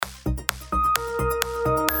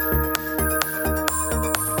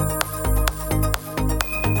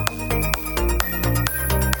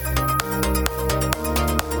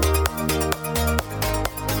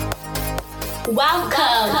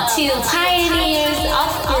to Pioneers of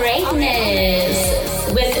Greatness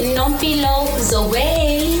with Nompilo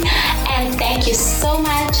Zoe. And thank you so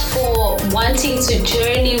much for wanting to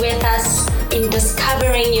journey with us in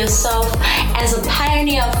discovering yourself as a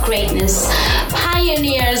pioneer of greatness.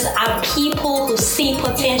 Pioneers are people who see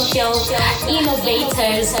potential,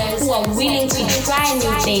 innovators who are willing to try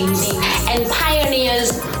new things, and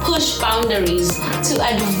pioneers push boundaries to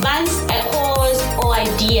advance a cause or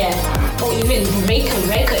idea or even break a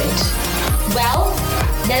record. Well,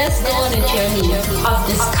 let us go on a journey of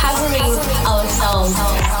discovering ourselves,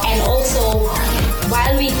 and also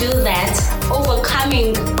while we do that,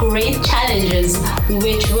 overcoming great challenges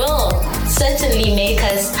which will certainly make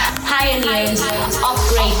us pioneers of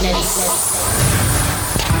greatness.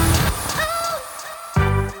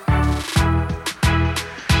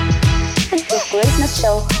 The Greatness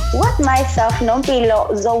Show with myself,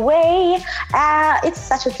 Nompilo Zoe. It's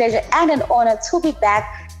such a pleasure and an honor to be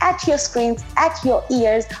back at your screens, at your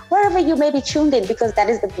ears, wherever you may be tuned in, because that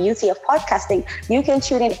is the beauty of podcasting. You can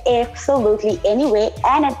tune in absolutely anywhere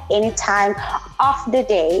and at any time of the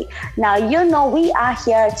day. Now, you know we are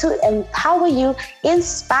here to empower you,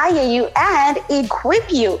 inspire you, and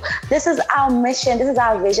equip you. This is our mission. This is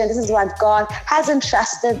our vision. This is what God has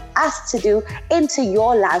entrusted us to do into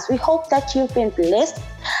your lives. We hope that you've been blessed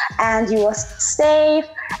and you are safe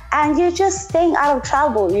and you're just staying out of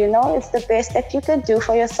trouble. You know, it's the best that you can do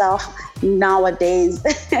for yourself nowadays.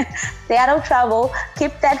 Stay out of trouble,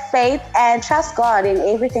 keep that faith, and trust God in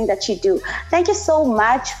everything that you do. Thank you so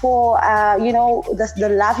much for the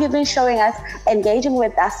love you've been showing us, engaging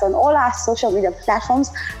with us on all our social media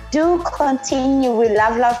platforms. Do continue. We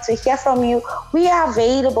love to hear from you. We are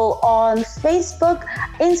available on Facebook,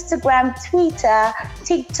 Instagram, Twitter,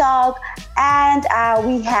 TikTok, and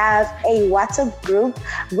we have a WhatsApp group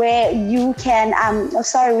where you can,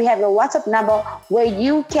 we have a WhatsApp number where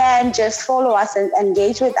you can just follow us and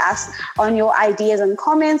engage with us on your ideas and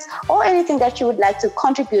comments or anything that you would like to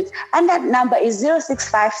contribute. And that number is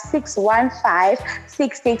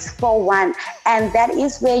 065-615-6641. And that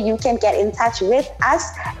is where you can get in touch with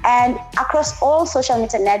us. And across all social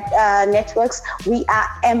media networks, we are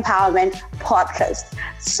Empowerment Podcast.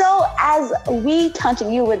 So as we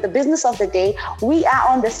continue with the business of the day, we are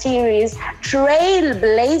on the series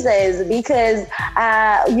Trailblazers, because,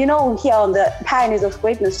 here on the Pioneers of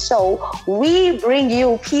Greatness show, we bring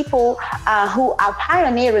you people who are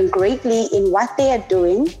pioneering greatly in what they are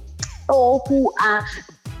doing, or who are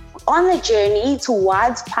on the journey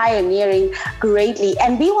towards pioneering greatly.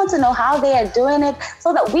 And we want to know how they are doing it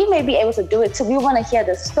so that we may be able to do it too. We want to hear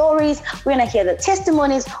the stories. We want to hear the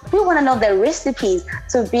testimonies. We want to know the recipes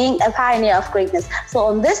to being a pioneer of greatness. So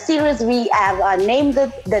on this series, we have named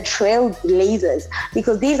it the Trailblazers,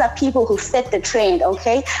 because these are people who set the trend,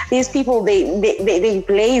 okay? These people, they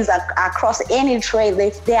blaze across any trail.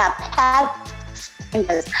 They are path. In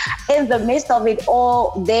the midst of it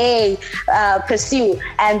all, they pursue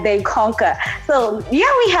and they conquer. So we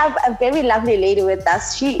have a very lovely lady with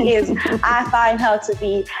us. She is, I find her to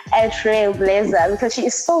be a trailblazer because she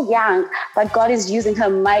is so young, but God is using her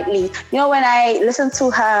mightily. You know, when I listen to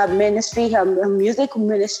her ministry, her music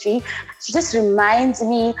ministry, she just reminds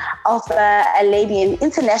me of a lady, an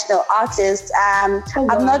international artist. I'm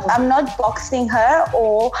not boxing her,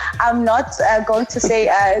 or I'm not going to say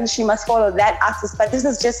she must follow that artist, but this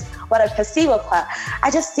is just what I perceive of her.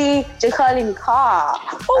 I just see Jacqueline Carr,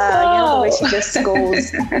 the way she just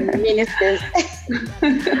goes ministers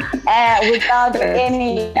without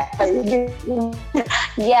any,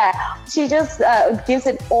 she just gives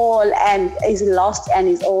it all and is lost and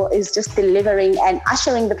is just delivering and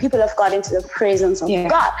ushering the people of God into the presence of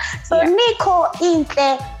God. So Nico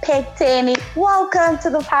Intle Peteni, welcome to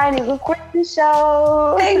the Pioneers of Greatness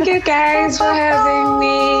show. Thank you guys for having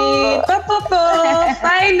me.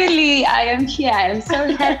 Finally, I am here. I am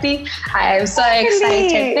so happy. I am so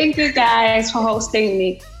excited. Thank you guys for hosting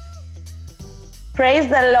me. Praise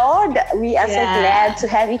the Lord. We are so glad to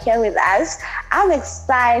have you here with us. I'm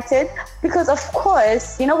excited because, of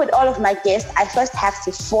course, with all of my guests, I first have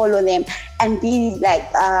to follow them and be like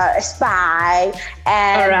a spy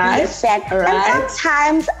and be a fan. And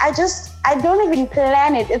sometimes I don't even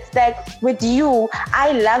plan it. It's like with you,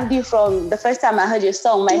 I loved you from the first time I heard your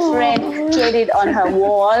song. My friend played it on her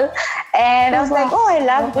wall, and I was like, I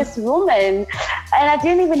love this woman. And I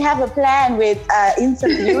didn't even have a plan with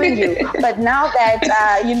interviewing you. But now that,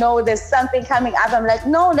 there's something coming up, I'm like,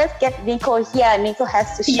 no, let's get Nico here. Nico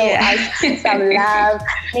has to show us some love.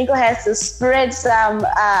 Nico has to spread some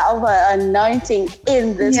of her anointing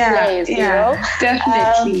in this place,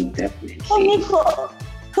 Definitely. So Nico,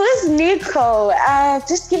 Who's Nico?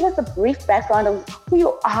 Just give us a brief background of who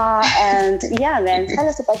you are, and yeah, man, tell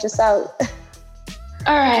us about yourself.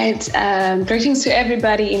 All right. Greetings to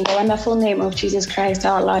everybody in the wonderful name of Jesus Christ,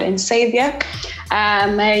 our Lord and Savior.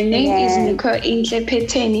 My name is Nico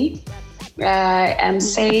Peteni. I am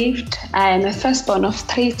saved. I am a firstborn of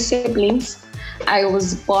 3 siblings. I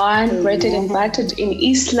was born, bred and battered in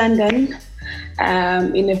East London,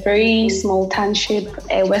 in a very small township,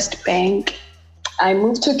 West Bank. I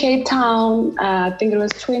moved to Cape Town, I think it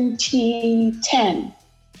was 2010.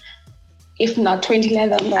 If not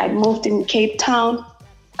 2011, I moved in Cape Town.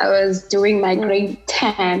 I was doing my grade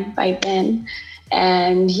 10 by then.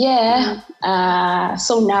 And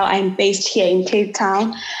so now I'm based here in Cape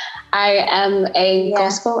Town. I am a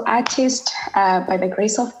gospel artist by the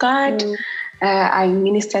grace of God. I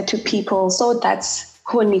minister to people. So that's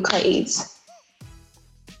who Nico is.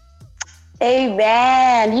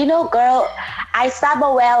 Amen. You know, girl, I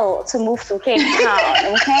suffer well to move to Cape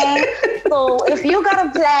Town, okay? So if you got a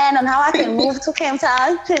plan on how I can move to Cape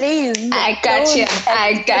Town, please. I got you.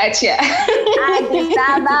 I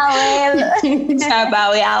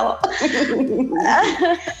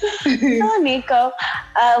So Nico,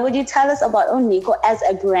 would you tell us about Nico as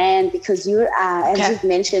a brand? Because you are, as you've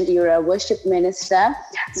mentioned, you're a worship minister.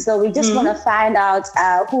 So we just want to find out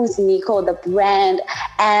who's Nico, the brand,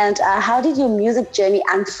 and how did your music journey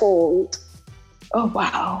unfold? Oh,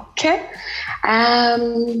 wow. Okay.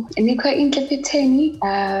 Nico Peteni,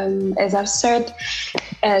 as I've said,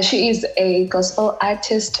 she is a gospel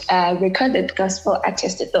artist, recorded gospel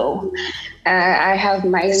artist though. I have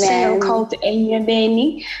my single called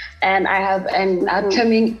Enyabeni, and I have an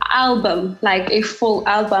upcoming album, like a full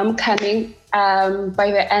album coming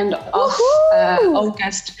by the end of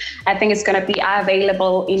August. I think it's going to be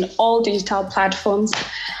available in all digital platforms.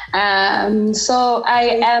 So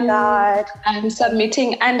I'm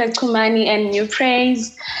submitting under Kumani and New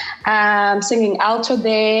Praise, singing alto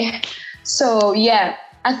there. So yeah,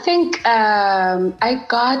 I think I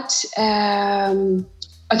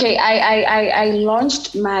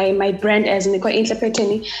launched my brand as Nico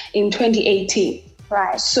Peteni in 2018.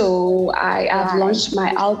 Right. So I have launched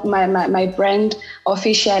my brand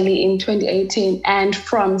officially in 2018, and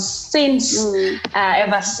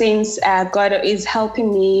ever since, God is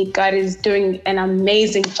helping me. God is doing an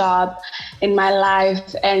amazing job in my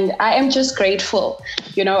life, and I am just grateful.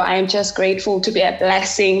 You know, I am just grateful to be a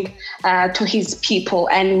blessing to His people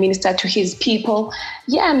and minister to His people.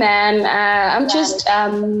 Yeah, man. I'm just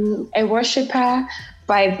a worshiper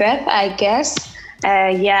by birth, I guess.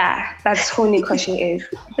 That's who Nico she is.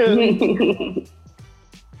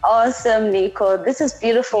 Awesome, Nico. This is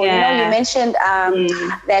beautiful. Yeah. You know, you mentioned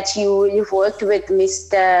that you've worked with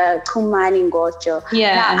Mr. Kumani Ngocho.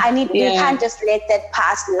 Yeah. Now, we can't just let that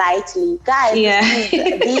pass lightly. Guys, this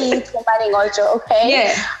is the Kumani Ngocho, okay?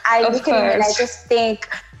 Yeah, I look at him and I just think,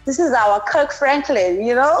 this is our Kirk Franklin,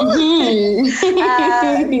 you know? The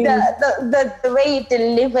way he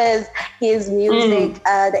delivers his music,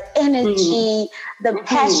 the energy, the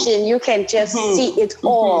passion, you can just see it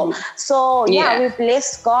all. So we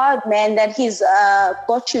bless God, man, that He's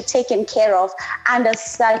got you taken care of under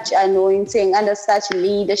such anointing, under such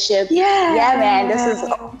leadership. Yeah, man, this is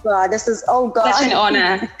God. Such an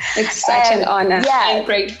honor. It's such an honor. I'm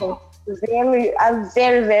grateful. I'm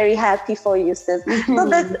very, very happy for you, sis.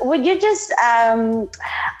 So would you just,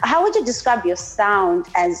 how would you describe your sound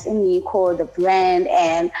as Nico, the brand,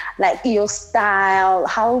 and like your style?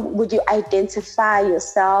 How would you identify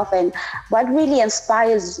yourself, and what really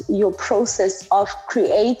inspires your process of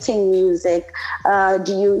creating music? Do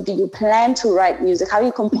you plan to write music? How do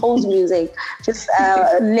you compose music? Just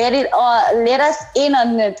let us in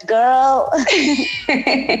on it, girl.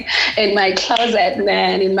 In my closet,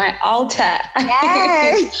 man, in my altar.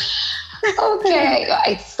 Yes. Okay,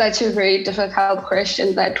 it's such a very difficult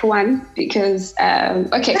question, that one, because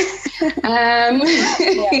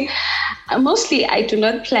mostly I do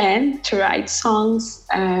not plan to write songs.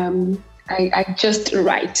 I just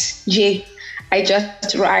write. I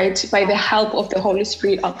just write by the help of the Holy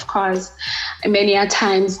Spirit, of course. Many a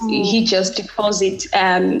times He just deposits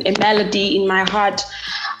a melody in my heart,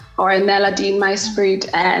 or a melody in my spirit,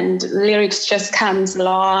 and lyrics just comes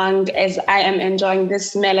along as I am enjoying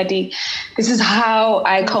this melody. This is how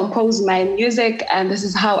I compose my music, and this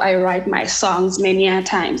is how I write my songs many a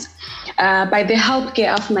times. by the help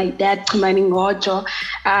of my dad, Kumani Ngojo.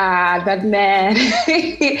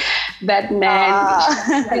 That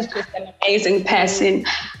man, he's just an amazing person.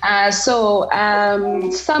 So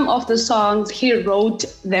some of the songs, he wrote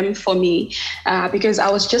them for me because I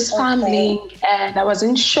was just fumbling and I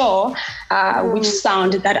wasn't sure which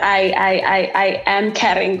sound that I am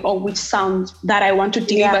carrying or which sound that I want to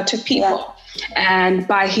deliver to people. Yeah. And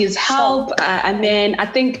by his help, and then I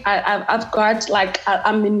think I've got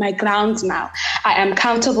I'm in my grounds now. I am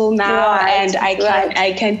comfortable now, and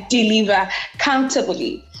I can deliver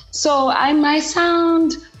comfortably. So I might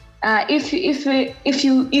sound, if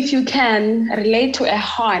you can relate to a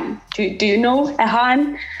horn. Do you know a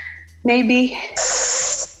horn? Maybe.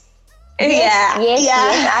 Yes,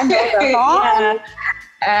 I know the horn.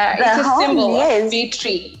 It's a symbol of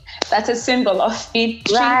victory. That's a symbol of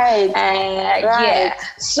victory. Right. Yeah.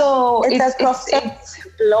 So it's a prophetic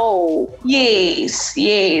blow. Yes.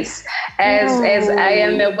 As I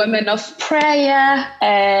am a woman of prayer,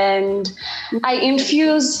 and I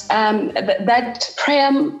infuse that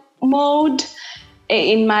prayer mode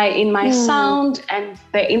in my sound and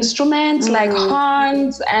the instruments like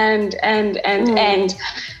horns and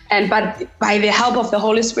but by the help of the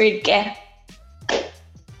Holy Spirit,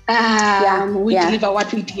 we deliver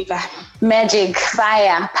what we deliver. Magic,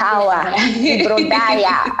 fire, power,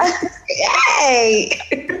 brodaya. Yay!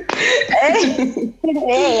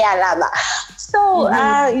 So,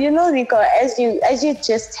 Nico, as you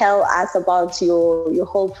just tell us about your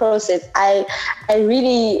whole process, I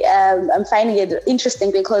really I'm finding it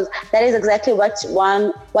interesting because that is exactly what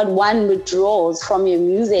one withdraws from your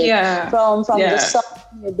music, from the song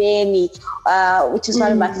Benny, which is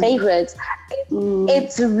one of my favorites.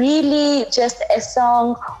 It's really just a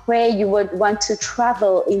song where you would want to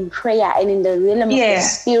travel in prayer and in the realm of the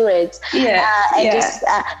spirit.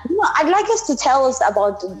 I'd like us to tell us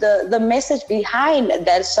about the message behind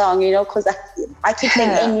that song, because I keep saying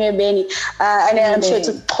Enwe Benny, and I'm sure it's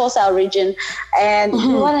across our region. And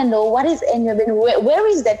we want to know, what is Enwe Benny? Where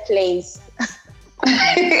is that place?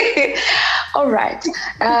 All right.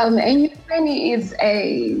 Enwe Benny is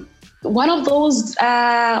one of those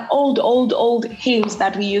old hymns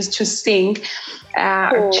that we used to sing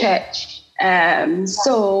at church.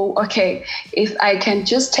 If I can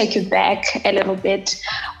just take you back a little bit,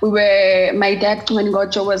 my dad,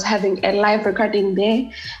 Ngojo, was having a live recording there.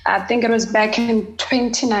 I think it was back in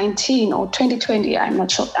 2019 or 2020. I'm not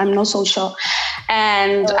sure. I'm not so sure.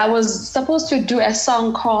 And I was supposed to do a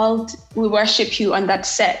song called "We Worship You" on that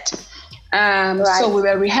set. So we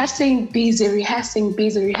were busy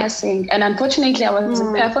rehearsing, and unfortunately I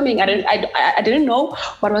wasn't performing. I didn't know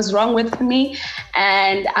what was wrong with me,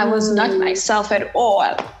 and I was not myself at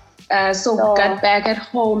all. So we got back at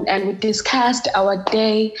home and we discussed our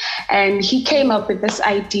day, and he came up with this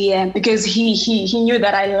idea because he knew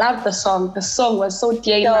that I loved the song. The song was so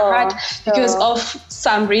dear in my heart because of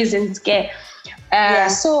some reasons.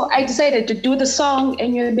 So I decided to do the song,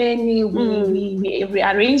 and we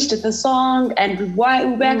rearranged the song, and we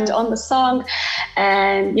worked on the song,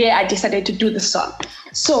 and I decided to do the song.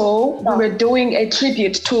 So we were doing a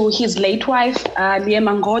tribute to his late wife,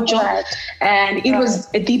 Liema Ngojo, and it was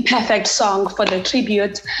the perfect song for the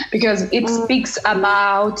tribute because it speaks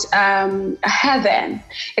about heaven.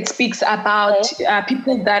 It speaks about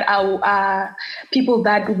people that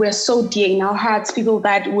were so dear in our hearts, people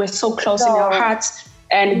that were so close in our hearts,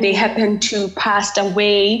 and they happened to pass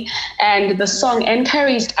away. And the song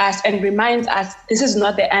encouraged us and reminds us this is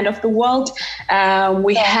not the end of the world.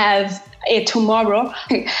 We have a tomorrow.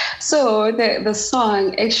 So the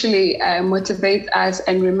song actually motivates us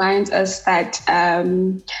and reminds us that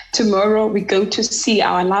tomorrow we're going to see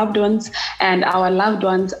our loved ones, and our loved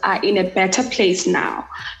ones are in a better place now.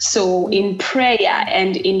 So in prayer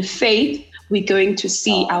and in faith, we're going to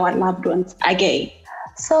see our loved ones again.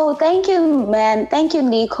 So thank you, man. Thank you,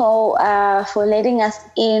 Nico, for letting us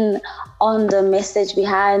in on the message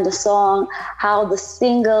behind the song, how the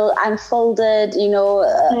single unfolded,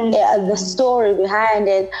 the story behind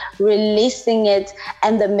it, releasing it,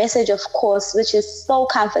 and the message, of course, which is so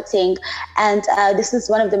comforting. And this is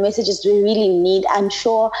one of the messages we really need. I'm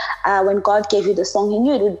sure when God gave you the song, He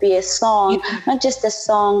knew it would be a song, not just a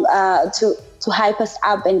song to hype us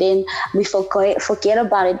up, and then we forget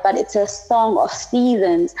about it. But it's a song of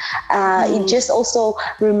seasons. It just also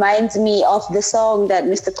reminds me of the song that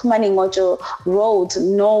Mr. Kumani Ngojo wrote,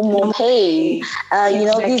 No More Pain.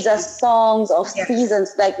 These are songs of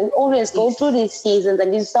seasons. Like, we always go through these seasons,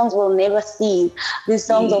 and these songs will never cease. These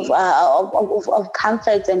songs of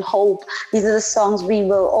comfort and hope. These are the songs we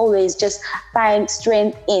will always just find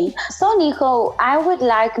strength in. So, Nico, I would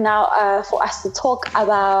like now for us to talk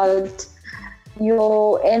about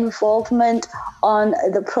your involvement on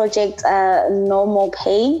the project No More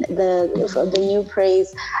Pain, the New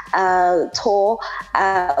Praise tour.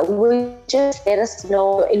 Will you just let us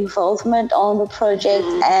know involvement on the project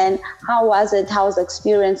and how was it? How was the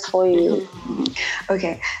experience for you?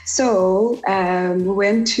 Okay, so we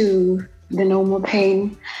went to the No More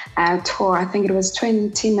Pain tour. I think it was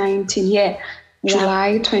 2019.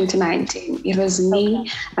 July 2019. It was me,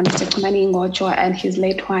 Mr. Kumani Ngojo, and his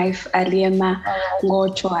late wife, Aliema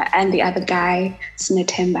Ngojo, and the other guy,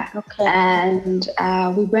 Snetemba. Okay. And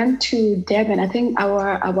we went to Durban. I think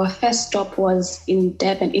our first stop was in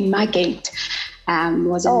Durban, in Margate.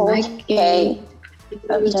 Margate. It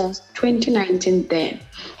was 2019 then.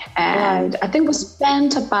 And I think we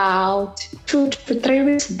spent about 2 to 3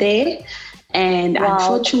 weeks there. And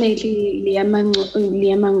unfortunately, Liam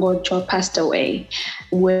Ngojo passed away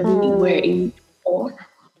when we were in tour.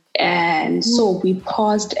 And so we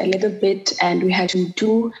paused a little bit, and we had to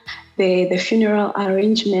do the funeral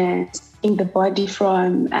arrangements in the body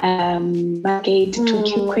from Margate to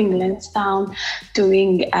Queen Lansdowne,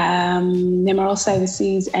 doing memorial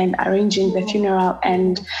services and arranging the funeral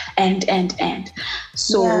and.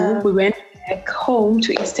 So we went back home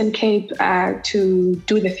to Eastern Cape to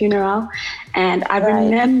do the funeral. And I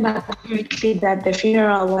remember correctly that the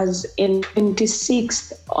funeral was in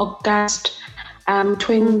 26th August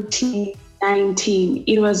 2019.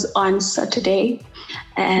 It was on Saturday,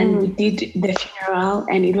 and we did the funeral,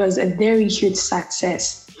 and it was a very huge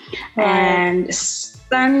success. And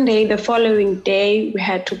Sunday, the following day, we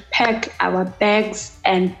had to pack our bags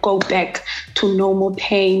and go back to No More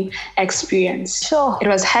Pain experience. Sure. It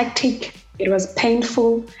was hectic. It was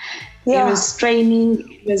painful. It was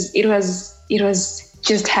straining. It was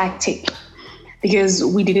just hectic because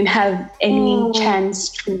we didn't have any chance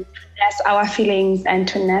to nurse our feelings and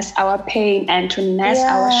to nurse our pain and to nurse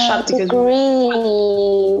our shock, because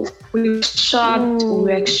we were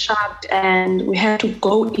shocked, and we had to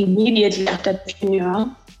go immediately after the funeral.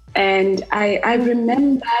 And I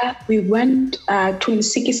remember we went to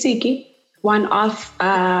Sikisiki, one of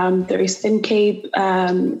the Eastern Cape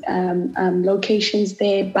locations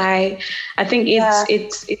there by, I think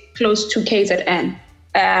it's close to KZN.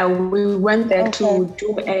 We went there to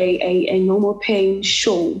do a No More Pain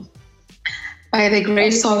show. By the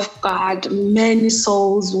grace of God, many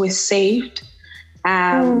souls were saved.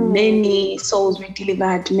 Many souls were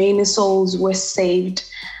delivered. Many souls were saved.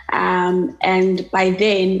 And by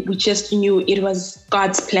then, we just knew it was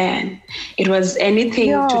God's plan. It was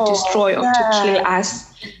anything to destroy or to kill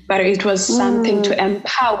us, but it was something to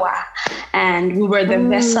empower. And we were the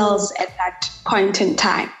vessels at that point in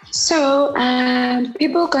time. So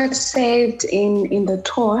people got saved in the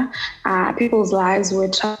tour. People's lives were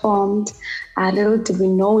transformed. Little did we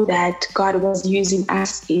know that God was using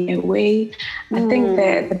us in a way. I think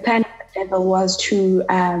the plan of the devil was to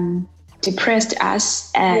depress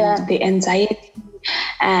us, and the anxiety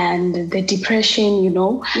and the depression,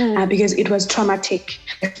 because it was traumatic.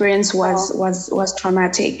 The experience was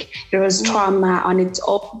traumatic. It was trauma on its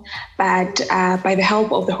own, but by the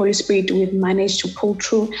help of the Holy Spirit, we've managed to pull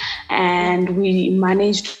through, and we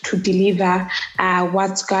managed to deliver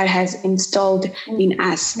what God has installed in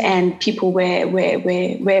us. And people were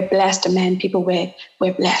blessed, man. People were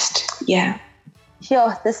blessed. Yeah.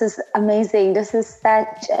 Sure, this is amazing. This is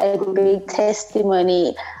such a big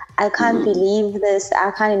testimony. I can't believe this.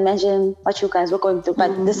 I can't imagine what you guys were going through,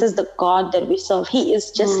 but this is the God that we serve. He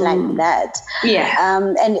is just like that. Yeah.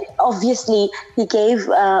 And obviously, he gave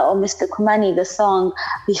Mr. Kumani the song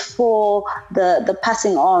before the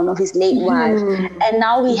passing on of his late wife. And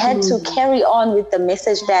now he had to carry on with the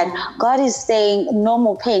message that God is saying no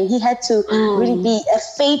more pain. He had to really be a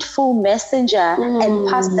faithful messenger and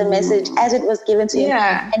pass the message as it was given to him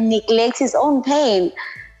and neglect his own pain.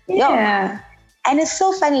 Yeah. And it's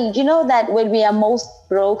so funny, that when we are most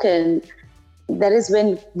broken, that is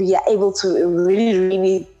when we are able to really,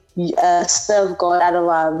 really serve God out of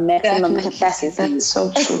our maximum capacity. That's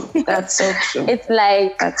so true. That's so true. It's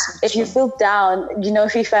like, if you feel down,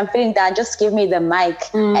 if I'm feeling down, just give me the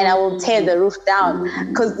mic and I will tear the roof down.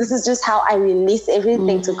 Because this is just how I release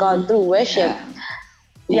everything to God through worship.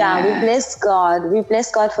 Yeah, we bless God. We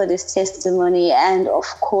bless God for this testimony, and of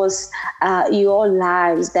course, your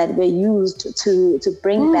lives that were used to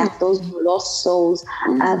bring back those lost souls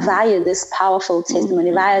via this powerful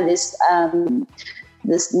testimony, via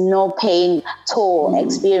this no pain tour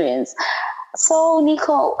experience. So,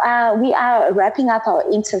 Nico, we are wrapping up our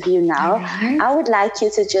interview now. Right. I would like you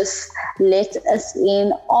to just let us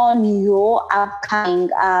in on your upcoming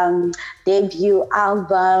debut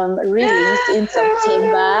album released in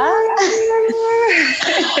September.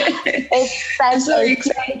 It's such so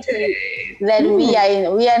excited that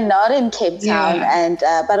we are not in Cape Town, and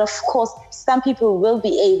but of course some people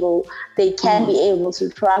they can be able to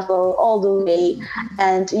travel all the way,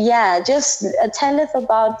 and just tell us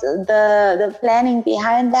about the planning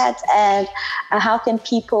behind that, and how can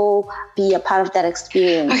people be a part of that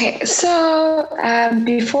experience. Okay, so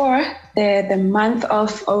before the month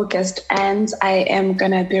of August ends, I am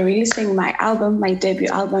gonna be releasing my debut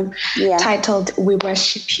album, titled "We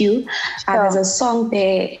Worship You." There's a song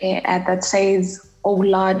there that says, "Oh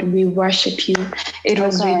Lord, we worship you." It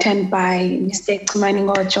was written by Mr. Kumani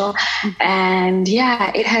Ngojo, and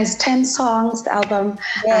it has 10 songs. The album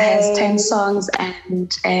has 10 songs,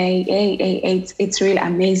 and it's really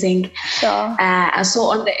amazing. Sure. So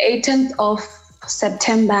on the 18th of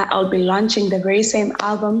September, I'll be launching the very same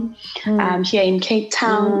album here in Cape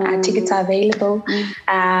Town. Tickets are available.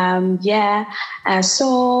 I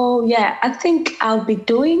think I'll be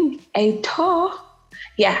doing a tour.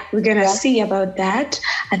 We're going to see about that.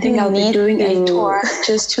 I think I'll be doing a tour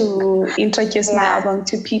just to introduce my album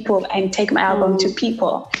to people and take my album to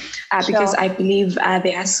people, because I believe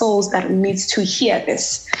there are souls that needs to hear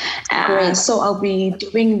this. So I'll be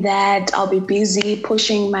doing that. I'll be busy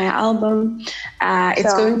pushing my album.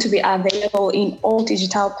 It's going to be available in all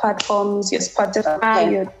digital platforms, your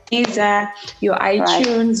Spotify, your Deezer, your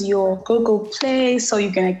iTunes, your Google Play. So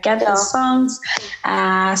you're going to get the songs.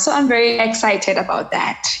 So I'm very excited about that.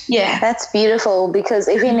 Yeah. That's beautiful, because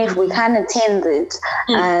even if we can't attend it,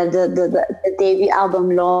 the debut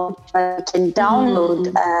album launch, you can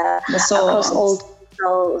download across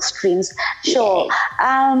all streams. Sure.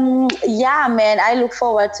 Man, I look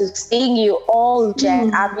forward to seeing you all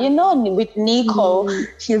jacked up. With Nico,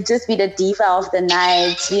 she'll just be the diva of the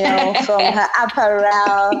night, from her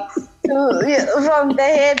apparel from the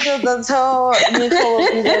head to the toe. Nico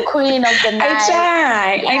will be the queen of the night.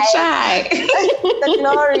 I try. The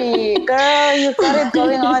glory. Girl, you got it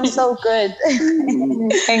going on so good.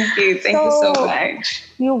 Thank you so much.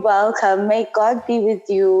 You're welcome. May God be with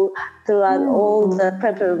you throughout all the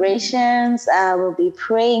preparations. We'll be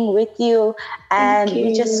praying with you, and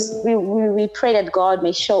we pray that God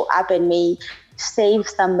may show up and may save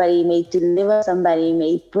somebody, may deliver somebody,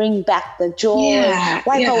 may bring back the joy,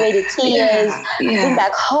 wipe away the tears, bring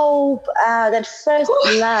back hope, that first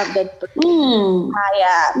love that brings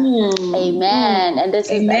fire. Amen. And this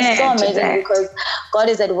is so amazing, because God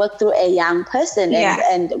is at work through a young person,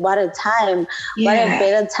 and what a time, what a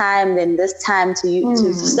better time than this time to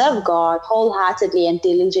serve God wholeheartedly and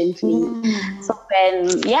diligently. So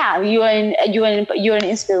when you're an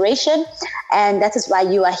inspiration, and that is why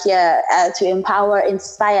you are here, to empower,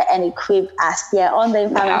 inspire, and equip us here on the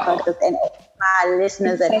Empowerment Podcast, and our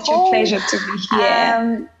listeners at home. Such a pleasure to be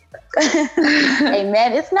here.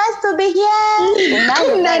 Amen. It's nice to be here.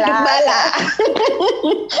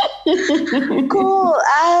 Cool.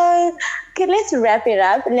 Okay, let's wrap it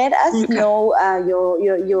up. Let us know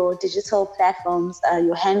your digital platforms,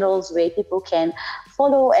 your handles, where people can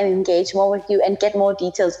follow and engage more with you and get more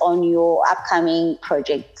details on your upcoming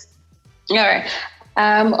projects. All right.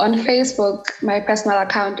 On Facebook, my personal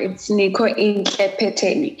account, it's Nico Intle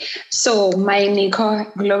Peteni. So my Nico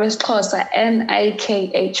Glorious Xhosa,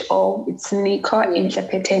 Nikho, it's Nico Intle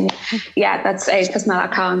Peteni. Yeah, that's a personal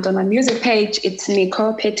account. On my music page, it's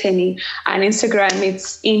Nico Peteni. On Instagram,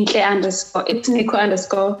 it's Nico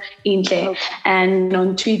 _Intle. And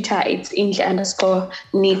on Twitter, it's Intle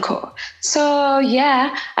 _Nico. So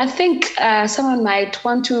I think someone might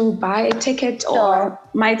want to buy a ticket or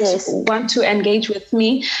might want to engage with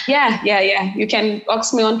me. You can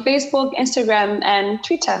box me on Facebook, Instagram, and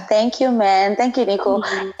Twitter. Thank you, man. Thank you, Nico.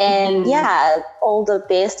 And all the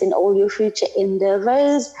best in all your future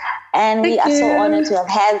endeavors. And we are so honored to have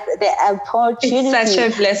had the opportunity. It's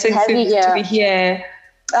such a blessing to be here.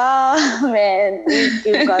 Oh man, we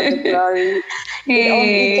give God the glory.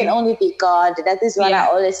 It can only be God. That is what I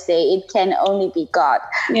always say. It can only be God.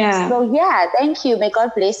 Yeah. So thank you. May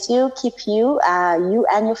God bless you, keep you, you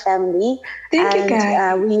and your family. Thank you,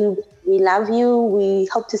 guys. We We love you. We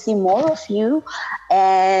hope to see more of you.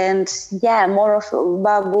 And yeah, more of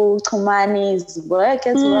Babu Tumani's work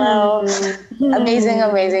as well. Amazing,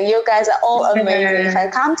 amazing. You guys are all amazing. If I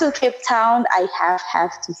come to Cape Town, I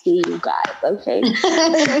have to see you guys, okay?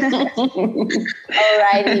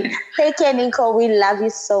 Alrighty. Take care, Nico. We love you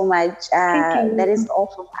so much. That is all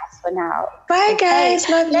from us for now. Bye, guys.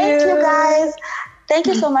 Love you. Thank you, guys. Thank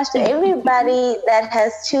you so much to everybody that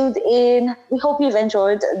has tuned in. We hope you've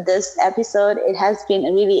enjoyed this episode. It has been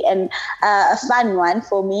really a fun one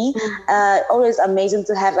for me. Always amazing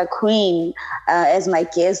to have a queen as my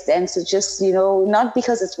guest, and to just, not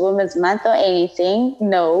because it's Women's Month or anything.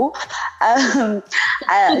 No,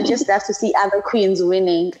 I just love to see other queens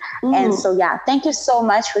winning. And so, yeah, thank you so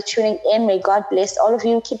much for tuning in. May God bless all of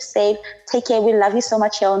you. Keep safe. Take care. We love you so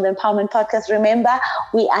much here on the Empowerment Podcast. Remember,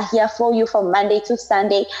 we are here for you from Monday to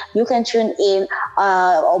Sunday. You can tune in.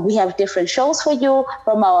 We have different shows for you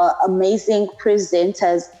from our amazing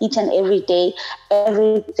presenters each and every day.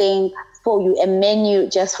 Everything for you, a menu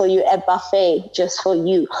just for you, a buffet just for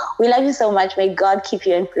you. We love you so much. May God keep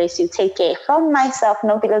you and bless you. Take care. From myself,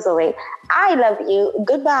 Nompilo away. I love you.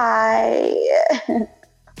 Goodbye.